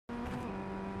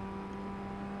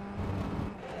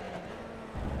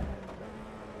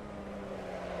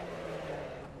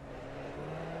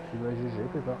vas GG,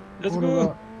 Pépin. Let's Oh go. là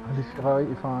là. Les Ferrari,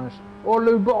 enfin... Oh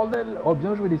le bordel. Oh,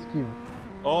 bien joué l'esquive.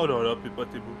 Oh là là, Pépin,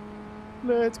 t'es beau.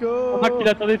 Let's go. On voit qu'il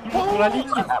attendait toujours sur la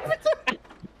ligne.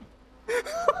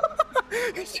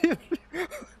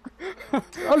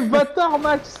 Oh le bâtard,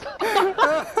 Max.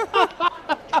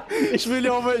 Je vais lui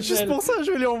envoyer, juste pour ça,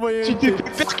 je vais lui envoyer. Tu t'es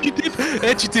fait percuter.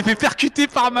 Eh, tu t'es fait percuter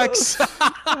par Max.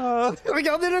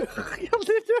 Regardez-le,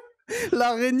 regardez-le,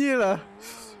 l'araignée là.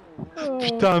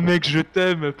 Putain, mec, je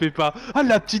t'aime, Pépin. Ah,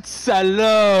 la petite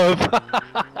salope.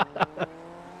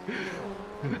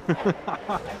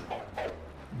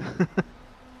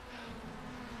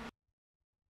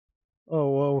 Oh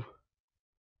wow.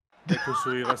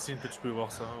 Sur iRacing que tu peux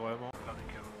voir ça, vraiment.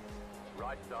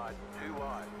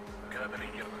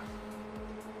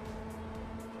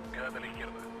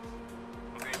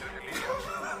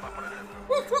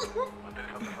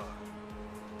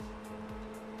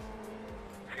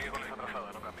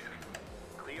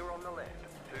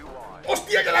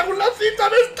 ¡Hostia, que le hago un lancito a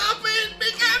Verstappen!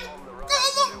 ¡Venga!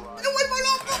 ¿Cómo? ¡Me vuelvo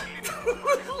loco!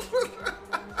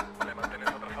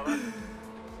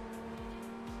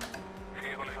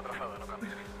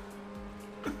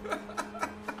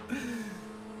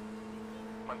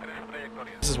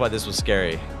 This is why this was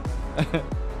scary.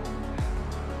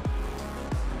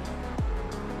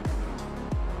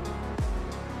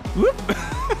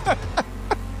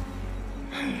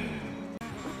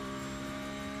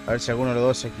 A ver si alguno de los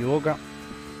dos se equivoca.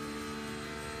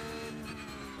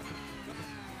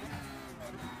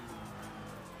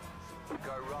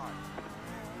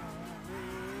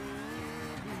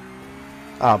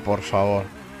 Ah, por favor.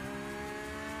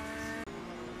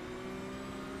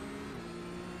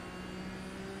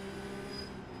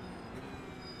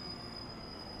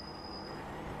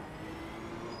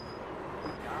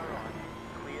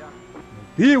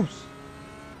 Deus!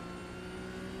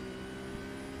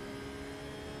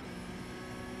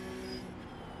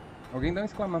 Alguém dá uma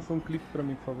exclamação clipe pra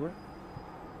mim, por favor?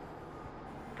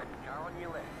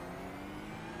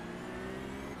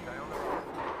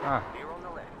 Ah.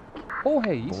 Porra,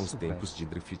 é isso, Bons tempos de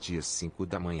drift às 5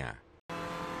 da manhã.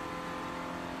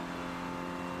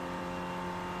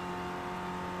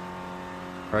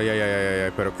 Ay, ay, ay, ay,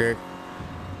 ay, pero qué.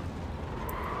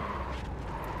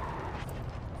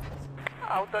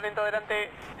 Auto lento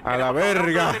delante. A la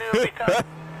verga.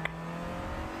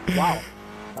 Wow.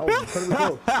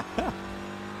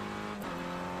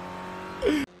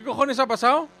 ¿Qué cojones ha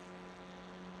pasado?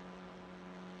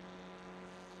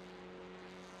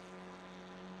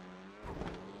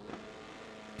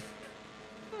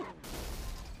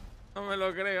 No me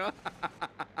lo creo.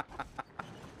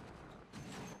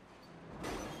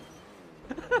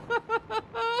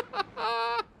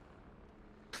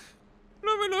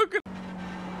 No me lo creo.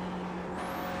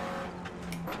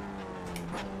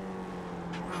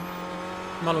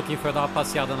 Maluquinho foi dar uma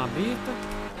passeada na brita.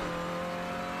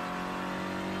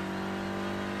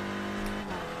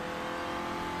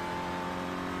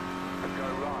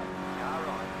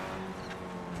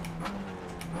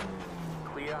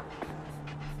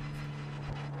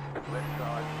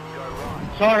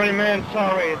 Sorry, man.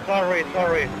 Sorry.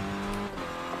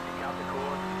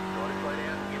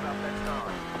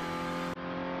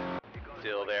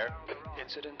 Still there.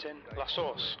 Incident in La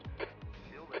Source.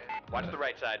 Watch the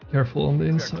right side. Careful on the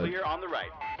inside. Clear on the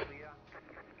right.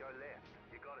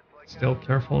 Still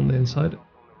careful on the inside.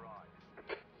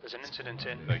 There's an incident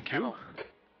in Camel.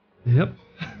 Yep.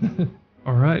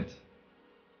 Alright.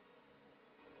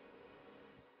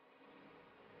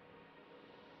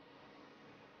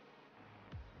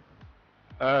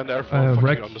 And therefore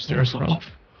wreck on the in stairs front. off.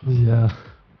 Yeah.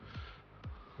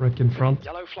 Wreck in front.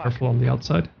 Yellow flag. Careful on the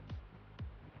outside.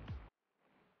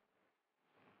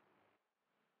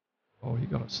 Oh, you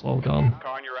gotta slow down.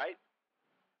 Car on your right.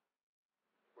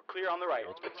 We're clear on the right.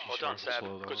 Well done, Seb.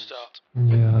 Good start.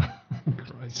 Yeah.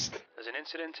 Christ. There's an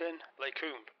incident in Lake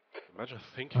Coombe. Imagine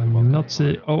thinking about I'm not that.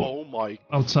 seeing. Oh my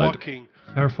outside. fucking...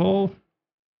 Careful.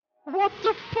 What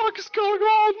the fuck is going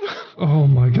on? Oh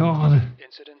my god.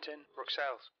 Incident in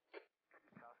Bruxelles.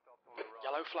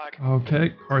 Yellow flag.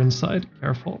 Okay, car inside.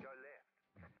 Careful.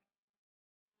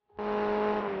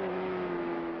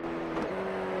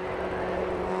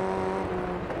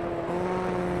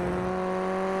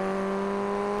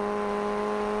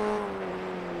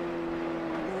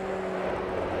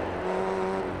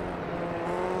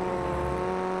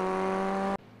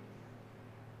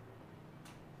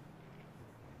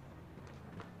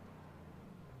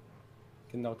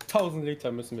 Genau 1000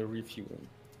 Liter müssen wir refuelen.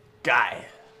 Geil!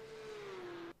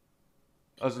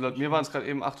 Also laut mir waren es gerade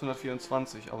eben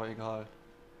 824, aber egal.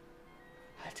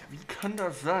 Alter, wie kann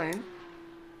das sein,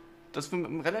 dass wir mit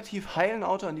einem relativ heilen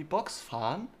Auto an die Box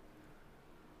fahren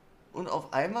und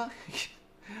auf einmal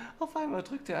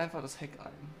drückt er einfach das Heck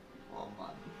ein. Oh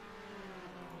Mann.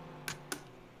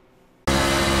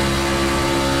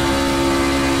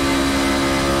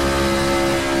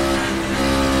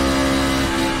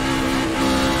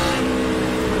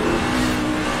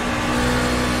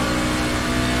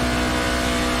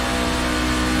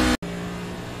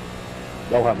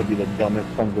 Y'all have to be the dumbest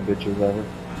sons of bitches ever.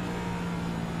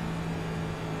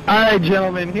 Alright,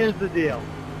 gentlemen, here's the deal.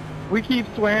 We keep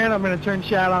swearing, I'm going to turn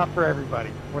chat off for everybody.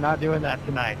 We're not doing that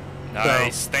tonight.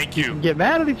 Nice, thank you. Get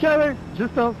mad at each other,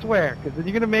 just don't swear, because then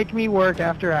you're going to make me work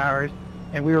after hours.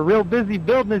 And we were real busy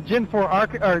building this Gen 4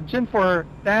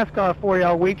 NASCAR for you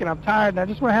all week, and I'm tired, and I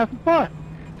just want to have some fun.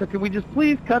 So can we just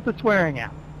please cut the swearing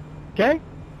out? Okay?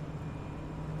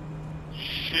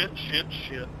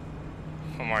 Shit.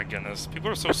 Oh my goodness, people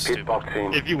are so stupid.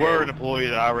 If you were an employee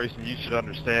at iRacing, you should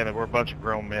understand that we're a bunch of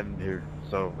grown men here.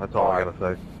 So that's all I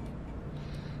gotta say.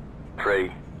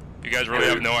 3. You guys really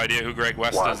have no idea who Greg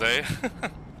West is, eh?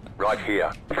 Right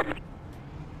here.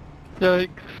 Yikes.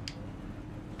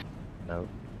 No.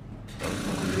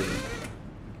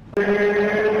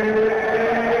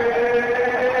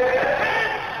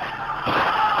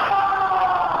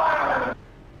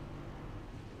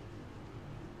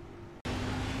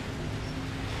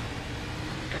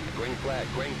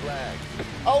 Green flag.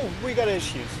 Oh, we got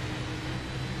issues.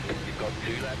 You've got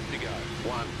 2 laps to go.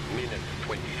 1 minute,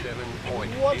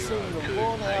 27.02. What's in the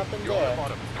world happened You're on there? the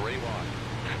bottom, 3 wide.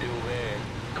 Still there.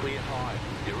 Clear high.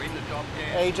 You're in the top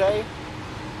 10. AJ,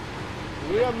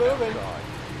 we are moving. Outside.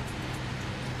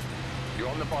 You're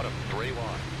on the bottom, 3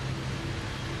 wide.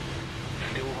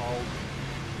 Still hold.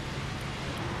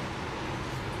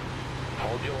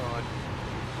 Hold your line.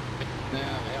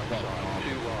 Now outside,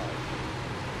 2 wide.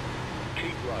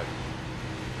 Keep low.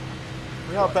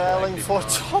 We are battling for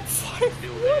top 5.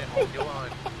 Still there, hold your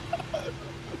line.